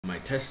My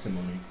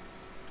testimony.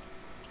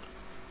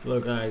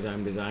 Hello guys,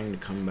 I'm designed to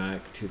come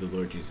back to the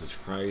Lord Jesus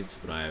Christ,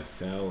 but I have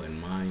fell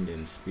in mind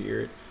and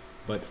spirit.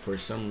 But for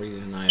some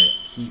reason I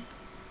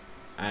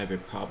have a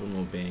problem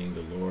obeying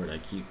the Lord. I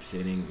keep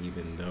sinning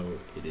even though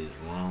it is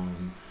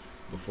wrong.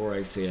 Before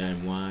I say I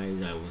am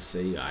wise, I will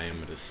say I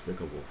am a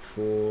despicable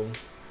fool.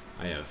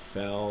 I have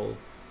fell,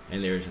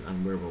 and there is an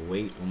unbearable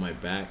weight on my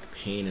back,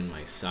 pain in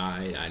my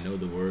side. I know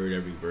the word,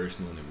 every verse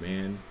known to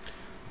man,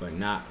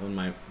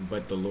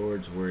 but the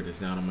Lord's word is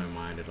not on my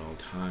mind at all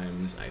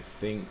times. I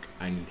think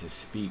I need to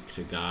speak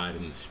to God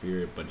in the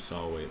spirit, but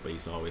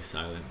he's always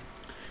silent.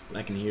 But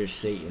I can hear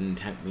Satan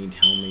tempt me,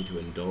 tell me to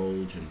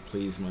indulge and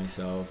please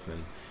myself,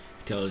 and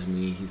he tells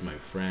me he's my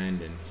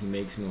friend and he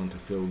makes me want to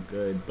feel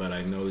good, but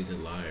I know he's a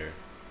liar.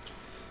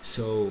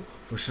 So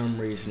for some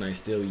reason I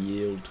still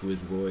yield to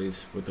his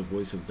voice, but the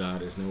voice of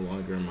God is no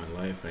longer in my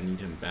life. I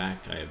need him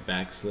back. I have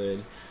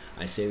backslid.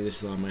 I say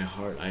this with all my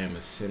heart. I am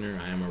a sinner.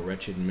 I am a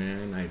wretched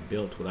man. I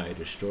built what I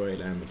destroyed.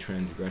 I am a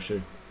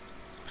transgressor.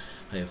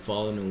 I have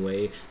fallen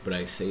away, but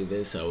I say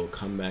this: I will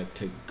come back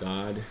to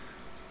God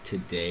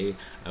today.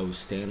 I will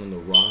stand on the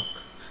rock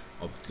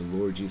of the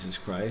Lord Jesus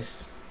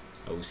Christ.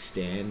 I will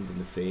stand in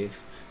the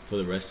faith for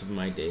the rest of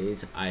my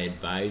days. I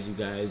advise you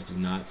guys, do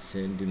not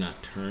sin, do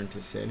not turn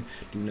to sin,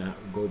 do not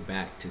go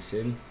back to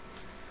sin.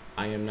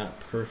 I am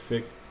not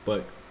perfect,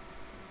 but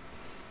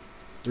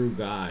through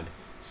God,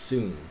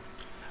 soon,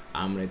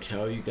 I'm going to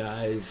tell you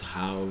guys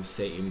how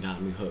Satan got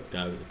me hooked.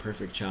 I was a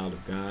perfect child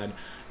of God,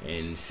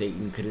 and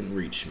Satan couldn't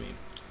reach me.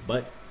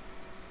 But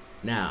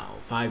now,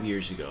 5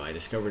 years ago, I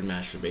discovered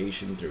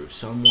masturbation through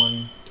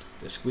someone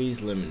that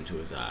squeezed lemon into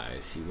his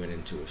eyes. He went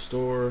into a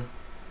store,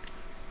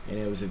 and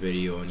it was a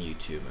video on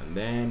YouTube, and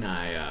then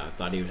I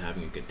thought he was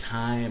having a good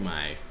time.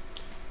 I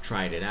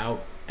tried it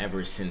out.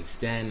 Ever since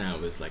then, I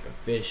was like a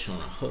fish on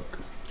a hook,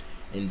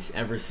 and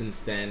ever since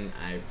then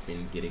I've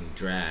been getting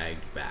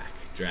dragged back,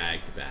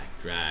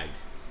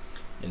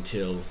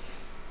 until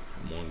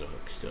I'm on the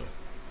hook still.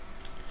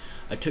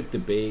 I took the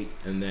bait,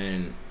 and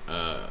then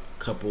a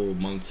couple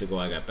months ago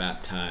I got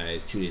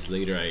baptized. 2 days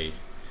later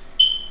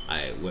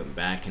I went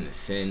back into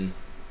sin,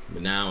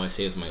 but now I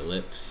say with my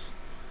lips,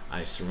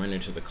 I surrender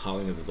to the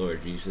calling of the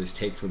Lord Jesus.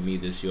 Take from me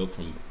this yoke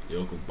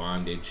of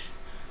bondage.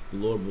 The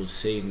Lord will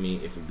save me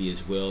if it be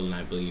his will, and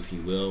I believe he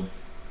will.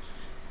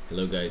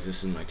 Hello guys,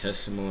 this is my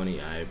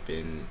testimony. I've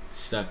been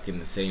stuck in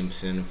the same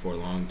sin for a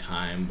long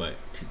time, but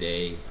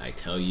today I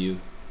tell you,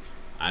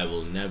 I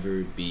will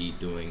never be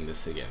doing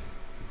this again.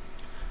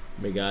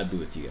 May God be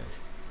with you guys.